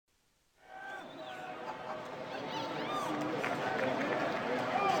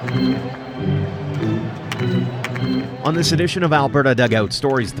On this edition of Alberta Dugout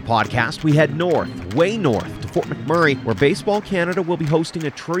Stories, the podcast, we head north, way north, to Fort McMurray, where Baseball Canada will be hosting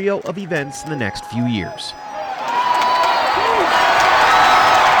a trio of events in the next few years.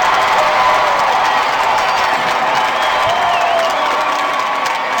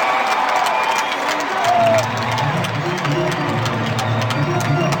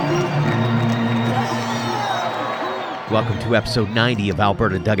 Welcome to episode 90 of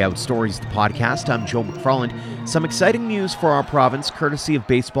Alberta Dugout Stories, the podcast. I'm Joe McFarland. Some exciting news for our province, courtesy of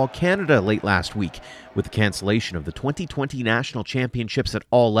Baseball Canada late last week. With the cancellation of the 2020 National Championships at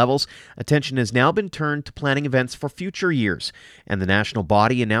all levels, attention has now been turned to planning events for future years. And the national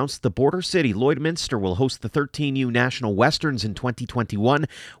body announced the border city, Lloydminster, will host the 13U National Westerns in 2021,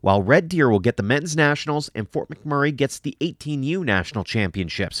 while Red Deer will get the Men's Nationals and Fort McMurray gets the 18U National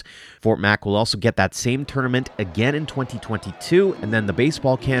Championships. Fort Mac will also get that same tournament again in 2022, and then the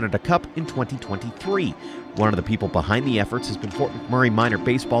Baseball Canada Cup in 2023. One of the people behind the efforts has been Fort McMurray Minor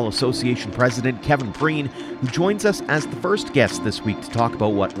Baseball Association President Kevin Preen, who joins us as the first guest this week to talk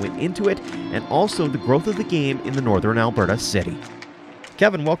about what went into it and also the growth of the game in the northern Alberta city.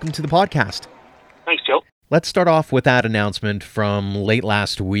 Kevin, welcome to the podcast. Thanks, Joe. Let's start off with that announcement from late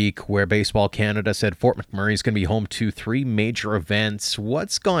last week where Baseball Canada said Fort McMurray is going to be home to 3 major events.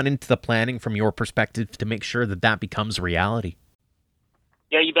 What's gone into the planning from your perspective to make sure that that becomes reality?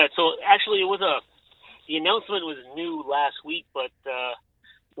 Yeah, you bet. So actually the announcement was new last week, but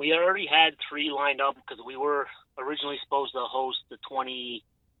we already had 3 lined up because we were originally supposed to host the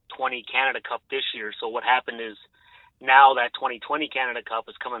 2020 Canada Cup this year. So what happened is now that 2020 Canada Cup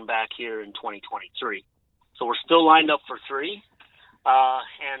is coming back here in 2023. So we're still lined up for 3.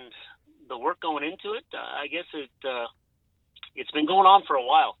 And the work going into it, I guess it's been going on for a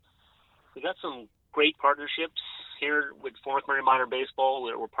while. We got some great partnerships here with Fort McMurray Minor Baseball.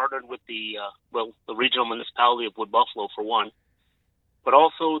 We're partnered with the regional municipality of Wood Buffalo for one, but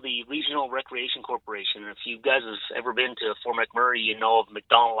also the Regional Recreation Corporation. And if you guys have ever been to Fort McMurray, you know of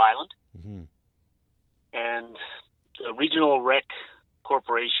McDonald Island. Mm-hmm. And the Regional Rec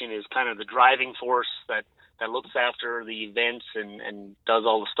Corporation is kind of the driving force that looks after the events and does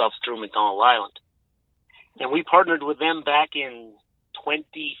all the stuff through McDonald Island. And we partnered with them back in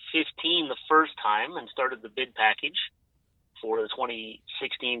 2015 the first time and started the bid package for the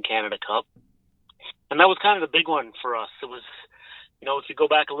 2016 Canada Cup. And that was kind of the big one for us. It was, if you go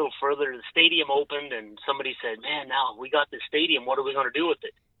back a little further, the stadium opened and somebody said, man, now we got this stadium, what are we going to do with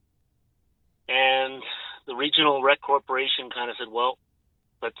it? And the Regional Rec Corporation kind of said, well,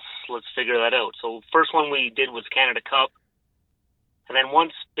 let's figure that out. So first one we did was Canada Cup. And then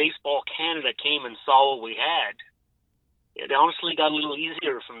once Baseball Canada came and saw what we had, it honestly got a little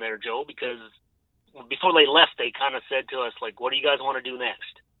easier from there, Joe, because before they left, they kind of said to us, like, what do you guys want to do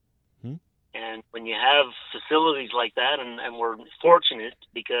next? Hmm. And when you have facilities like that, and we're fortunate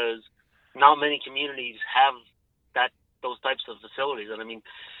because not many communities have those types of facilities. And I mean,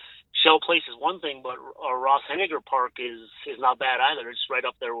 Shell Place is one thing, but our Ross Henniger Park is not bad either. It's right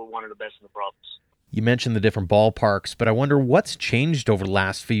up there with one of the best in the province. You mentioned the different ballparks, but I wonder what's changed over the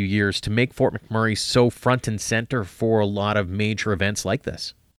last few years to make Fort McMurray so front and center for a lot of major events like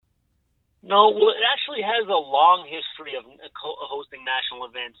this? No, well, it actually has a long history of hosting national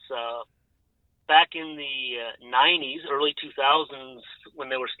events. Back in the 90s, early 2000s, when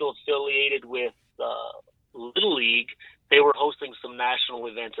they were still affiliated with Little League, they were hosting some national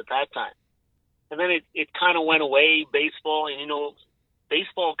events at that time. And then it kind of went away, baseball, and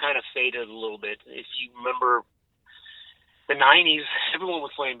baseball kind of faded a little bit. If you remember the 90s, everyone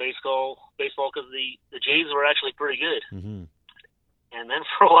was playing baseball because the Jays were actually pretty good. Mm-hmm. And then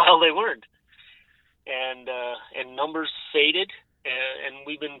for a while they weren't. And numbers faded, and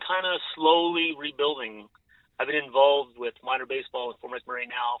we've been kind of slowly rebuilding. I've been involved with minor baseball in Fort McMurray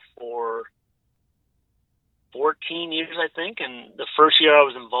now for 14 years, I think. And the first year I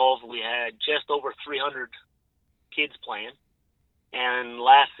was involved, we had just over 300 kids playing. And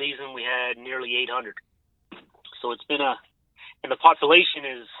last season we had nearly 800. So it's been and the population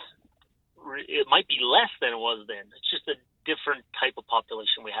it might be less than it was then. It's just a different type of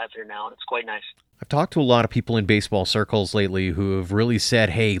population we have here now, and it's quite nice. I've talked to a lot of people in baseball circles lately who have really said,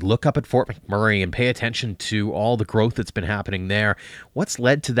 hey, look up at Fort McMurray and pay attention to all the growth that's been happening there. What's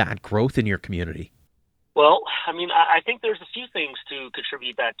led to that growth in your community? Well, I mean, I think there's a few things to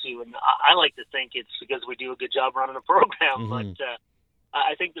contribute that to, and I like to think it's because we do a good job running a program, but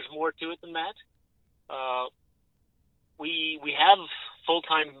I think there's more to it than that. We have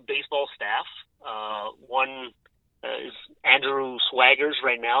full-time baseball staff. One is Andrew Swaggers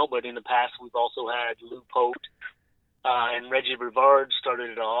right now, but in the past we've also had Lou Pote and Reggie Brevard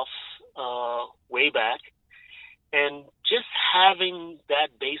started it off way back. And just having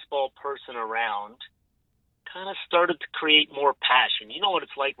that baseball person around kind of started to create more passion. You know what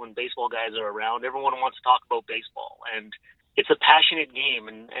it's like when baseball guys are around. Everyone wants to talk about baseball, and it's a passionate game.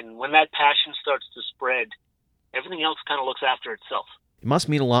 And when that passion starts to spread, everything else kind of looks after itself. It must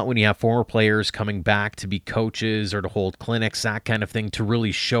mean a lot when you have former players coming back to be coaches or to hold clinics, that kind of thing, to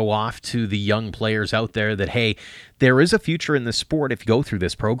really show off to the young players out there that, hey, there is a future in this sport if you go through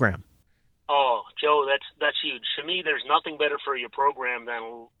this program. Oh, Joe, that's huge. To me, there's nothing better for your program than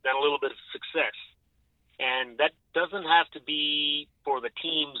a little bit of success. And that doesn't have to be for the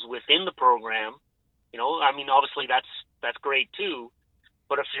teams within the program. You know, I mean, obviously that's great too.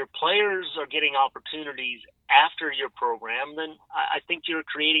 But if your players are getting opportunities after your program, then I think you're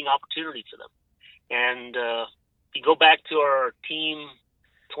creating opportunity for them. And you go back to our team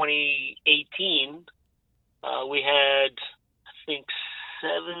 2018, we had, I think,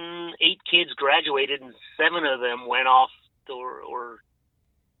 8 kids graduated, and 7 of them went off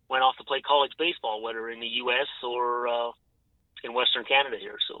to play college baseball, whether in the U.S. or in Western Canada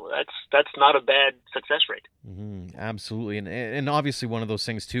here. So that's not a bad success rate. Mm-hmm, absolutely. And obviously one of those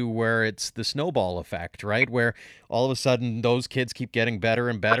things too where it's the snowball effect, right? Where all of a sudden those kids keep getting better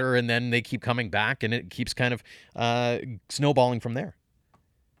and better, and then they keep coming back, and it keeps kind of snowballing from there.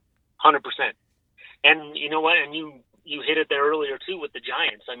 100%. And you know what? And you hit it there earlier too with the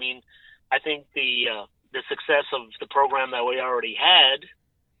Giants. I mean, I think the success of the program that we already had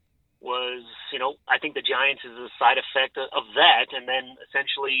was, you know, I think the Giants is a side effect of that, and then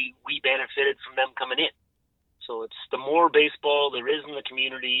essentially we benefited from them coming in. So it's the more baseball there is in the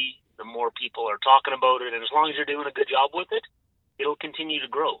community, the more people are talking about it, and as long as you're doing a good job with it, it'll continue to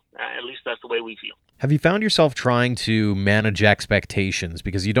grow. At least that's the way we feel. Have you found yourself trying to manage expectations?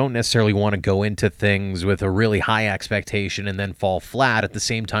 Because you don't necessarily want to go into things with a really high expectation and then fall flat. At the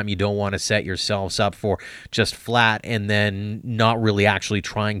same time, you don't want to set yourselves up for just flat and then not really actually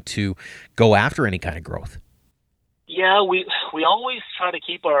trying to go after any kind of growth. Yeah, we always try to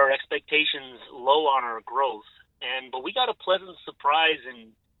keep our expectations low on our growth, but we got a pleasant surprise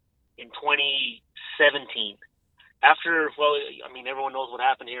in 2017. After, well, I mean, everyone knows what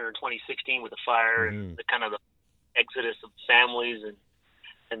happened here in 2016 with the fire and the kind of the exodus of families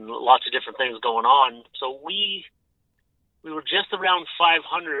and lots of different things going on. So we were just around 500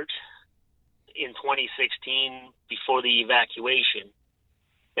 in 2016 before the evacuation.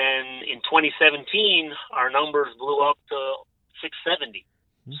 And in 2017, our numbers blew up to 670.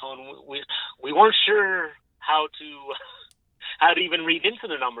 So we weren't sure how to even read into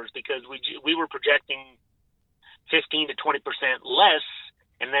the numbers, because we were projecting 15 to 20% less,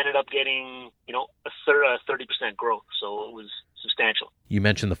 and ended up getting, you know, a 30% growth. So it was substantial. You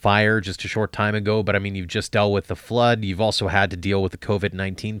mentioned the fire just a short time ago, but I mean, you've just dealt with the flood. You've also had to deal with the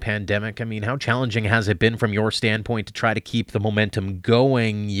COVID-19 pandemic. I mean, how challenging has it been from your standpoint to try to keep the momentum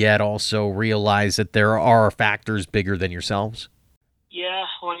going, yet also realize that there are factors bigger than yourselves? Yeah,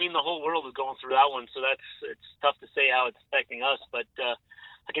 well, I mean, the whole world is going through that one, so it's tough to say how it's affecting us. But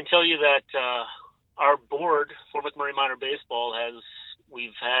I can tell you that our board for McMurray Minor Baseball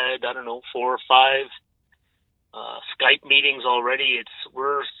we've had, 4 or 5 Skype meetings already.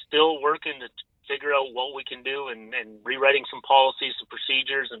 We're still working to figure out what we can do and rewriting some policies and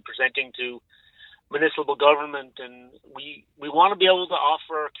procedures and presenting to municipal government. And we want to be able to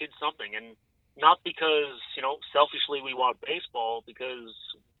offer our kids something, and not because, you know, selfishly we want baseball, because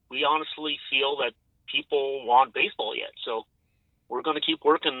we honestly feel that people want baseball yet. So we're going to keep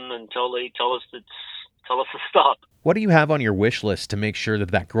working until they tell us to stop. What do you have on your wish list to make sure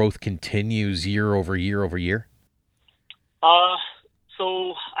that growth continues year over year over year?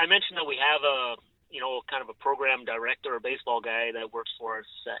 So I mentioned that we have kind of a program director, a baseball guy that works for us,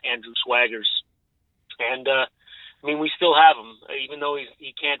 Andrew Swaggers. And, I mean, we still have him, even though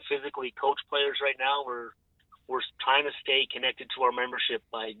he can't physically coach players right now. We're trying to stay connected to our membership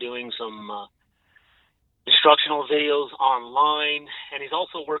by doing some instructional videos online, and he's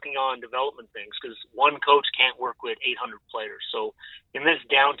also working on development things, because one coach can't work with 800 players. So in this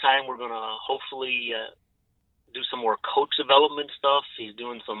downtime, we're going to hopefully do some more coach development stuff. He's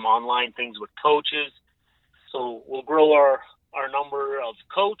doing some online things with coaches. So we'll grow our number of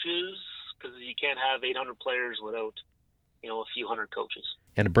coaches, because you can't have 800 players without, you know, a few hundred coaches.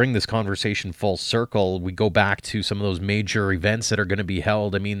 And to bring this conversation full circle, we go back to some of those major events that are going to be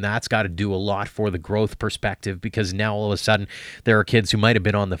held. I mean, that's got to do a lot for the growth perspective, because now all of a sudden there are kids who might have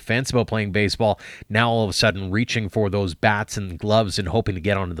been on the fence about playing baseball, now all of a sudden reaching for those bats and gloves and hoping to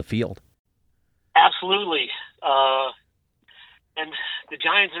get onto the field. Absolutely. And the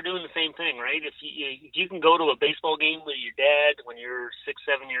Giants are doing the same thing, right? If you can go to a baseball game with your dad when you're 6,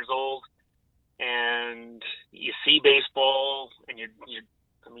 7 years old, and you see baseball, and your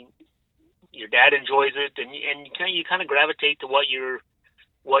dad enjoys it, and you kind of gravitate to what your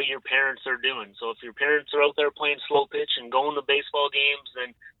parents are doing. So if your parents are out there playing slow pitch and going to baseball games,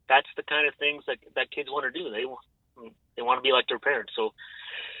 then that's the kind of things that kids want to do. They want to be like their parents. So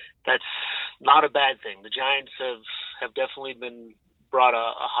that's not a bad thing. The Giants have definitely brought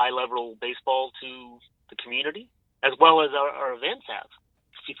a high level baseball to the community, as well as our events have.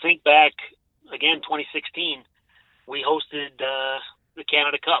 If you think back, again, 2016, we hosted the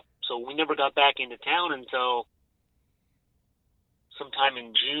Canada Cup. So we never got back into town until sometime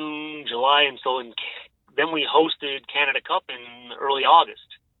in June, July, and then we hosted Canada Cup in early August.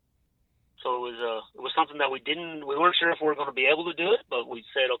 So it was something that we weren't sure if we were going to be able to do it, but we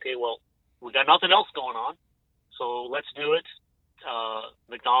said, okay, well, we got nothing else going on, so let's do it.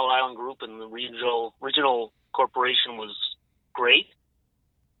 McDonald Island Group and the regional corporation was great,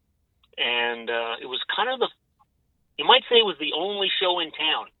 and it was kind of you might say it was the only show in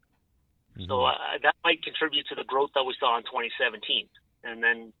town. Mm-hmm. So that might contribute to the growth that we saw in 2017. And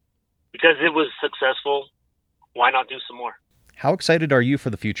then because it was successful, why not do some more? How excited are you for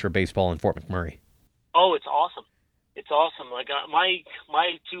the future of baseball in Fort McMurray? Oh, it's awesome. It's awesome. Like my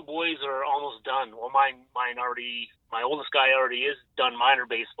two boys are almost done. Well, my oldest guy already is done minor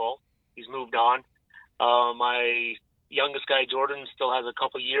baseball. He's moved on. My youngest guy, Jordan, still has a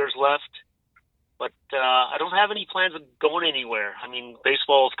couple years left. But I don't have any plans of going anywhere. I mean,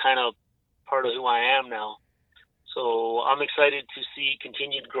 baseball is kind of part of who I am now. So I'm excited to see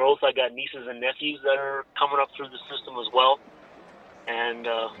continued growth. I got nieces and nephews that are coming up through the system as well. And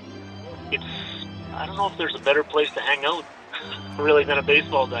I don't know if there's a better place to hang out really than a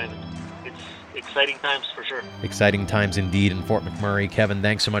baseball diamond. It's exciting times for sure. Exciting times indeed in Fort McMurray. Kevin,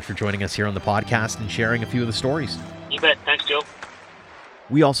 thanks so much for joining us here on the podcast and sharing a few of the stories. You bet. Thanks, Joe.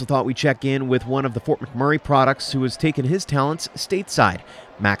 We also thought we'd check in with one of the Fort McMurray products who has taken his talents stateside.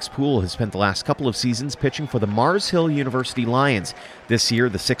 Max Poole has spent the last couple of seasons pitching for the Mars Hill University Lions. This year,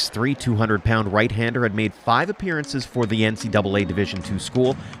 the 6'3", 200-pound right-hander had made 5 appearances for the NCAA Division II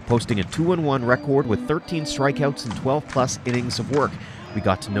school, posting a 2-1 record with 13 strikeouts and 12-plus innings of work. We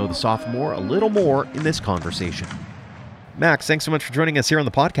got to know the sophomore a little more in this conversation. Max, thanks so much for joining us here on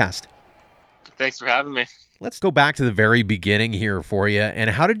the podcast. Thanks for having me. Let's go back to the very beginning here for you. And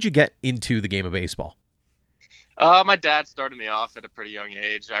how did you get into the game of baseball? My dad started me off at a pretty young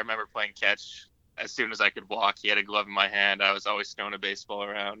age. I remember playing catch as soon as I could walk. He had a glove in my hand. I was always throwing a baseball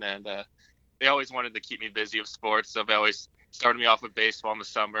around, and they always wanted to keep me busy with sports. So they always started me off with baseball in the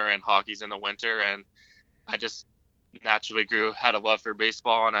summer and hockey's in the winter. And I just naturally had a love for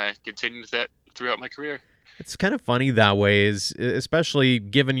baseball, and I continued that throughout my career. It's kind of funny that way, especially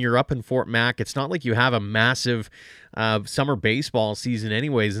given you're up in Fort Mac. It's not like you have a massive summer baseball season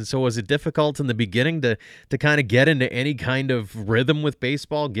anyways. And so was it difficult in the beginning to kind of get into any kind of rhythm with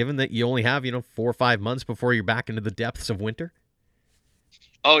baseball, given that you only have, 4 or 5 months before you're back into the depths of winter?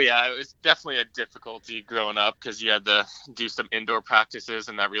 Oh, yeah. It was definitely a difficulty growing up because you had to do some indoor practices,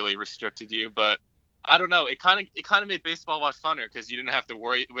 and that really restricted you. But I don't know. It kind of made baseball a lot funner because you didn't have to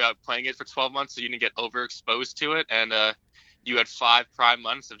worry about playing it for 12 months, so you didn't get overexposed to it. And you had 5 prime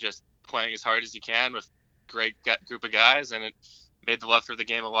months of just playing as hard as you can with a great group of guys, and it made the love for the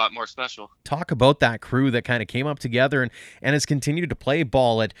game a lot more special. Talk about that crew that kind of came up together and has continued to play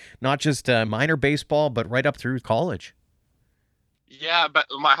ball at not just minor baseball, but right up through college. Yeah, but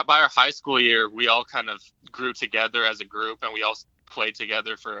by our high school year, we all kind of grew together as a group, and we all played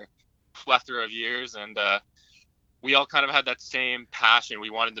together for plethora of years, and we all kind of had that same passion. We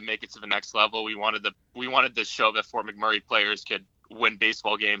wanted to make it to the next level. We wanted to show that Fort McMurray players could win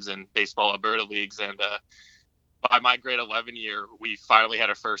baseball games in baseball Alberta leagues. And by my grade 11 year, we finally had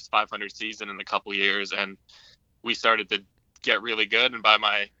our first 500 season in a couple years, and we started to get really good. And by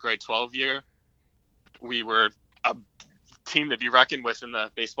my grade 12 year, we were a team to be reckoned with in the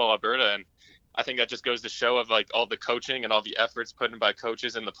baseball Alberta. And I think that just goes to show of like all the coaching and all the efforts put in by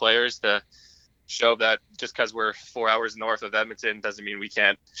coaches and the players to show that just because we're 4 hours north of Edmonton doesn't mean we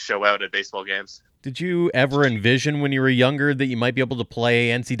can't show out at baseball games. Did you ever envision when you were younger that you might be able to play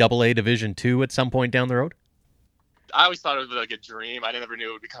NCAA Division II at some point down the road? I always thought it was like a dream. I never knew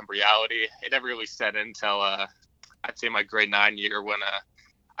it would become reality. It never really set in until I'd say my grade 9 year when I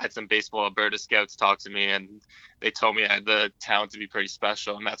had some baseball Alberta scouts talk to me, and they told me I had the talent to be pretty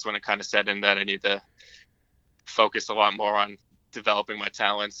special. And that's when it kind of set in that I need to focus a lot more on developing my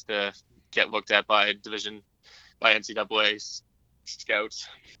talents to get looked at by NCAA scouts.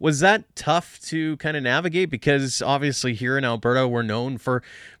 Was that tough to kind of navigate? Because obviously here in Alberta, we're known for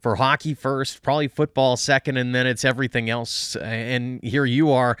hockey first, probably football second, and then it's everything else. And here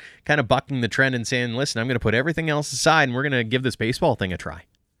you are kind of bucking the trend and saying, listen, I'm going to put everything else aside and we're going to give this baseball thing a try.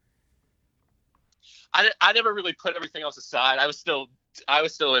 I never really put everything else aside. I was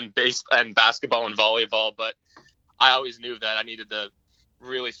still in basketball and volleyball, but I always knew that I needed to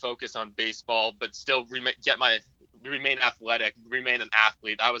really focus on baseball, but still remain athletic, remain an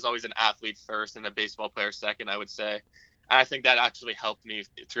athlete. I was always an athlete first and a baseball player second, I would say. And I think that actually helped me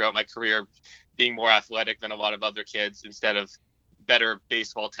throughout my career, being more athletic than a lot of other kids. Instead of better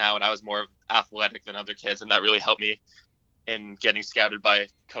baseball talent, I was more athletic than other kids, and that really helped me in getting scouted by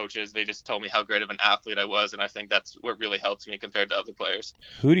coaches. They just told me how great of an athlete I was, and I think that's what really helped me compared to other players.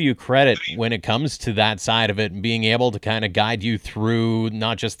 Who do you credit when it comes to that side of it and being able to kind of guide you through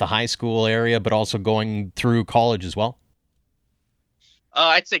not just the high school area, but also going through college as well?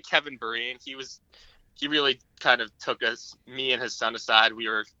 I'd say Kevin Breen. He really kind of took me and his son aside. Me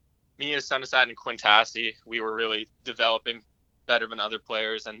and his son aside in Quintassi, we were really developing better than other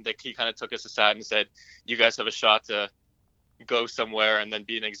players, and he kind of took us aside and said, you guys have a shot to go somewhere and then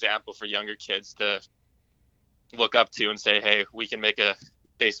be an example for younger kids to look up to and say, hey, we can make a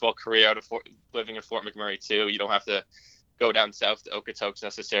baseball career out of living in Fort McMurray too. You don't have to go down south to Okotoks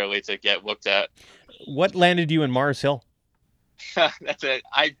necessarily to get looked at. What landed you in Mars Hill? That's it.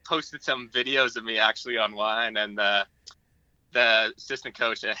 I posted some videos of me actually online, and the assistant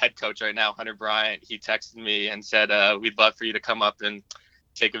coach and head coach right now, Hunter Bryant, he texted me and said, we'd love for you to come up and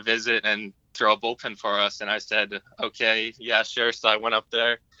take a visit and throw a bullpen for us. And I said, okay, yeah, sure. So I went up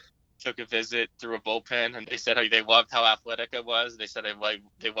there, took a visit, threw a bullpen, and they said they loved how athletic I was. They said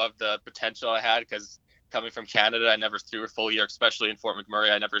they loved the potential I had, because coming from Canada, I never threw a full year, especially in Fort McMurray.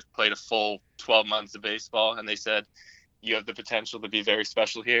 I never played a full 12 months of baseball. And they said, you have the potential to be very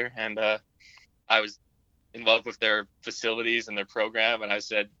special here. And I was in love with their facilities and their program. And I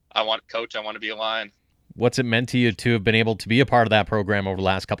said, Coach, I want to be a Lion. What's it meant to you to have been able to be a part of that program over the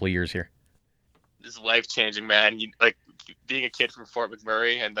last couple of years here? It's life-changing, man. Like being a kid from Fort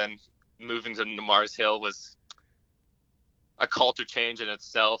McMurray and then moving to Mars Hill was a culture change in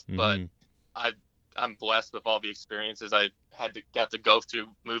itself. Mm-hmm. But I'm blessed with all the experiences I got to go through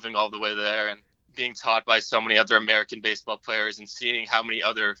moving all the way there, and being taught by so many other American baseball players, and seeing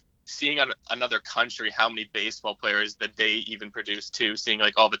another country, how many baseball players that they even produce too, seeing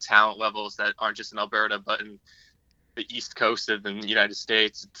like all the talent levels that aren't just in Alberta, but in the East Coast of the United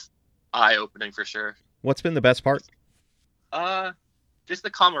States. It's eye-opening for sure. What's been the best part? Just the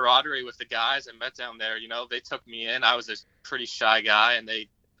camaraderie with the guys I met down there. They took me in. I was a pretty shy guy, and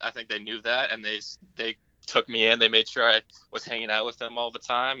I think they knew that, and they took me in. They made sure I was hanging out with them all the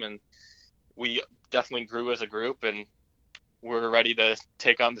time, and we definitely grew as a group, and we're ready to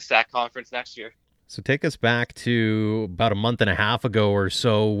take on the SAC conference next year. So take us back to about a month and a half ago or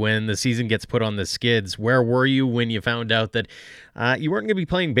so when the season gets put on the skids. Where were you when you found out that you weren't going to be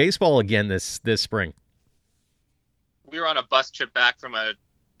playing baseball again this spring? We were on a bus trip back from a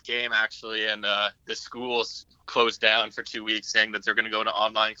game, actually, and the schools closed down for 2 weeks, saying that they're going to go to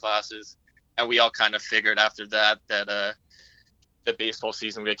online classes. And we all kind of figured after that the baseball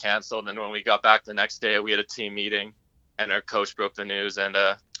season would get canceled. And when we got back the next day, we had a team meeting, and our coach broke the news, and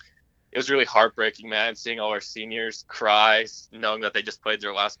it was really heartbreaking, man, seeing all our seniors cry, knowing that they just played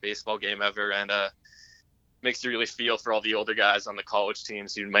their last baseball game ever, and makes you really feel for all the older guys on the college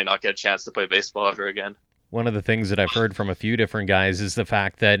teams who might not get a chance to play baseball ever again. One of the things that I've heard from a few different guys is the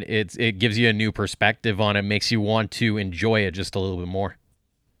fact that it gives you a new perspective on it, makes you want to enjoy it just a little bit more.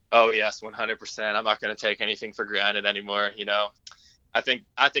 Oh, yes, 100%. I'm not going to take anything for granted anymore, I think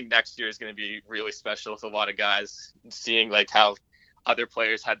next year is going to be really special with a lot of guys, seeing like how other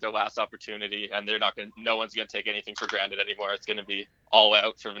players had their last opportunity, and no one's going to take anything for granted anymore. It's going to be all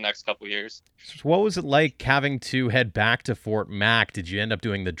out for the next couple of years. So what was it like having to head back to Fort Mac? Did you end up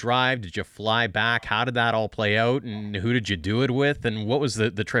doing the drive? Did you fly back? How did that all play out, and who did you do it with, and what was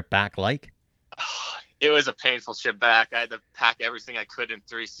the trip back like? It was a painful trip back. I had to pack everything I could in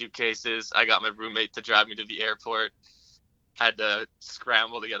 3 suitcases. I got my roommate to drive me to the airport. Had to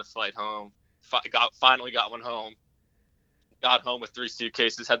scramble to get a flight home. Finally got one home. Got home with 3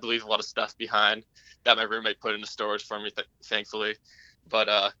 suitcases, had to leave a lot of stuff behind that my roommate put into storage for me, thankfully.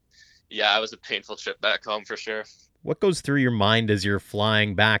 But, yeah, it was a painful trip back home for sure. What goes through your mind as you're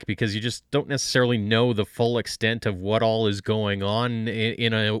flying back? Because you just don't necessarily know the full extent of what all is going on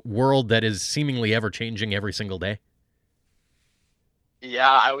in a world that is seemingly ever-changing every single day.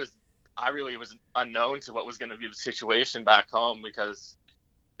 Yeah, I really was unknown to what was going to be the situation back home, because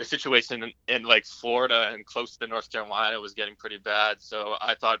the situation in like Florida and close to North Carolina was getting pretty bad. So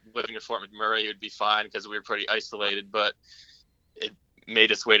I thought living in Fort McMurray would be fine because we were pretty isolated, but it made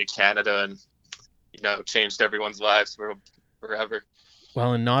its way to Canada and, changed everyone's lives forever.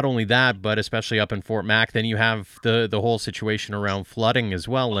 Well, and not only that, but especially up in Fort Mac, then you have the whole situation around flooding as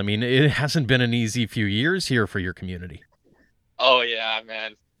well. I mean, it hasn't been an easy few years here for your community. Oh, yeah,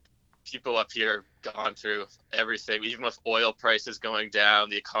 man. People up here have gone through everything, even with oil prices going down,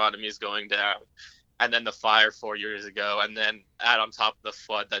 the economy is going down, and then the fire 4 years ago, and then add on top of the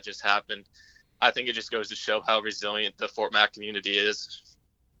flood that just happened. I think it just goes to show how resilient the Fort Mac community is.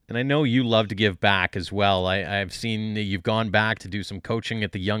 And I know you love to give back as well. I've seen that you've gone back to do some coaching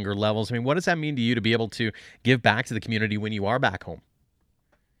at the younger levels. I mean, what does that mean to you to be able to give back to the community when you are back home?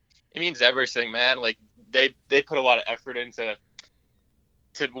 It means everything, man. Like they put a lot of effort into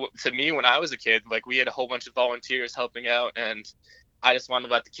to me when I was a kid. Like we had a whole bunch of volunteers helping out, and I just wanted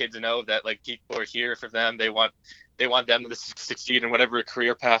to let the kids know that like people are here for them. They want them to succeed in whatever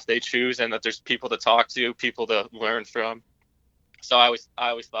career path they choose, and that there's people to talk to, people to learn from. So I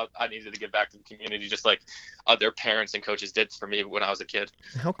always thought I needed to give back to the community, just like other parents and coaches did for me when I was a kid.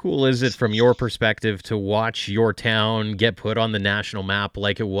 How cool is it from your perspective to watch your town get put on the national map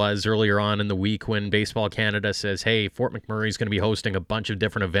like it was earlier on in the week when Baseball Canada says, hey, Fort McMurray is going to be hosting a bunch of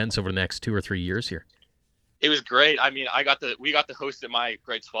different events over the next 2 or 3 years here? It was great. I mean, we got to host it my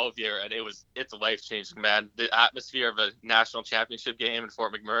grade 12 year, and it's life-changing, man. The atmosphere of a national championship game in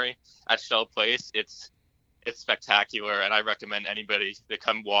Fort McMurray at Shell Place, it's spectacular, and I recommend anybody to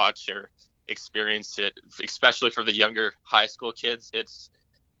come watch or experience it, especially for the younger high school kids. It's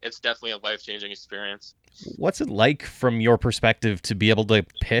definitely a life-changing experience. What's it like from your perspective to be able to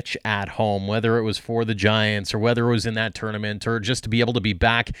pitch at home, whether it was for the Giants or whether it was in that tournament, or just to be able to be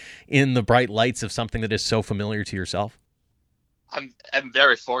back in the bright lights of something that is so familiar to yourself? I'm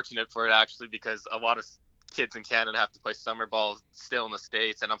very fortunate for it, actually, because a lot of kids in Canada have to play summer ball still in the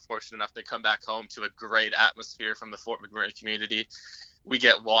States, and I'm fortunate enough to come back home to a great atmosphere from the Fort McMurray community. We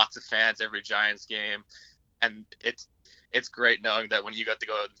get lots of fans every Giants game, and it's great knowing that when you got to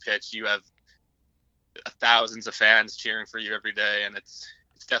go out and pitch, you have thousands of fans cheering for you every day, and it's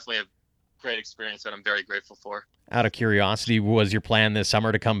definitely a great experience that I'm very grateful for. Out of curiosity, was your plan this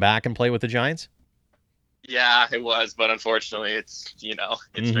summer to come back and play with the Giants? Yeah, it was, but unfortunately it's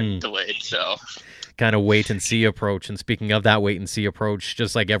been delayed, so kind of wait and see approach. And speaking of that wait and see approach,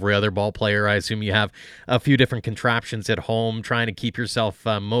 just like every other ball player, I assume you have a few different contraptions at home trying to keep yourself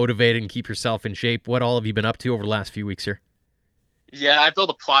motivated and keep yourself in shape. What all have you been up to over the last few weeks here? Yeah, I built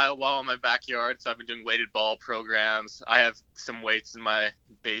a plyo wall in my backyard, so I've been doing weighted ball programs. I have some weights in my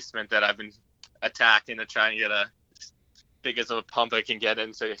basement that I've been attacking to try and get as big as a pump I can get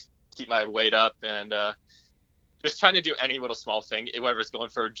in to keep my weight up, and just trying to do any little small thing, whether it's going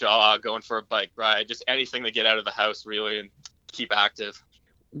for a jog, going for a bike ride, just anything to get out of the house really and keep active.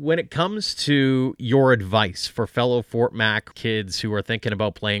 When it comes to your advice for fellow Fort Mac kids who are thinking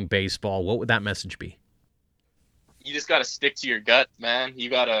about playing baseball, what would that message be? You just got to stick to your gut, man. You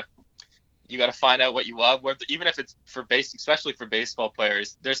got to find out what you love, even if it's especially for baseball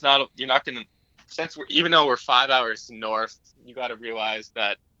players. Even though we're 5 hours north, you got to realize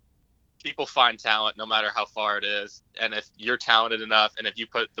that people find talent no matter how far it is. And if you're talented enough and if you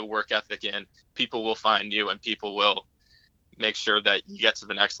put the work ethic in, people will find you and people will make sure that you get to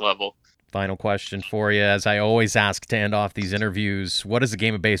the next level. Final question for you, as I always ask to end off these interviews, what does the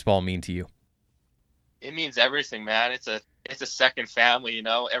game of baseball mean to you? It means everything, man. It's a second family,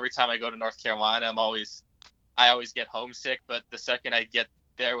 Every time I go to North Carolina, I always get homesick, but the second I get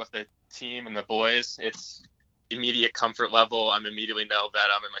there with the team and the boys, it's immediate comfort level. I immediately know that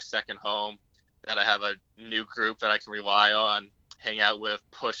I'm in my second home, that I have a new group that I can rely on, hang out with,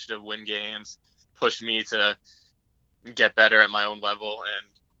 push to win games, push me to get better at my own level, and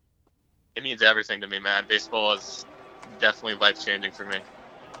it means everything to me, man. Baseball is definitely life-changing for me.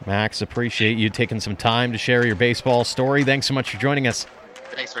 Max, appreciate you taking some time to share your baseball story. Thanks so much for joining us.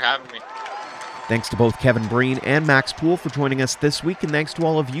 Thanks for having me. Thanks to both Kevin Breen and Max Poole for joining us this week, and thanks to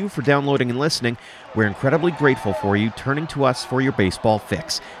all of you for downloading and listening. We're incredibly grateful for you turning to us for your baseball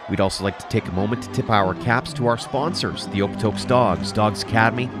fix. We'd also like to take a moment to tip our caps to our sponsors, the Okotoks Dogs, Dogs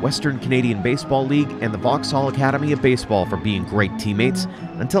Academy, Western Canadian Baseball League, and the Vauxhall Academy of Baseball for being great teammates.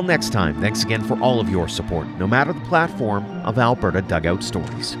 Until next time, thanks again for all of your support, no matter the platform, of Alberta Dugout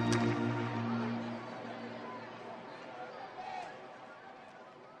Stories.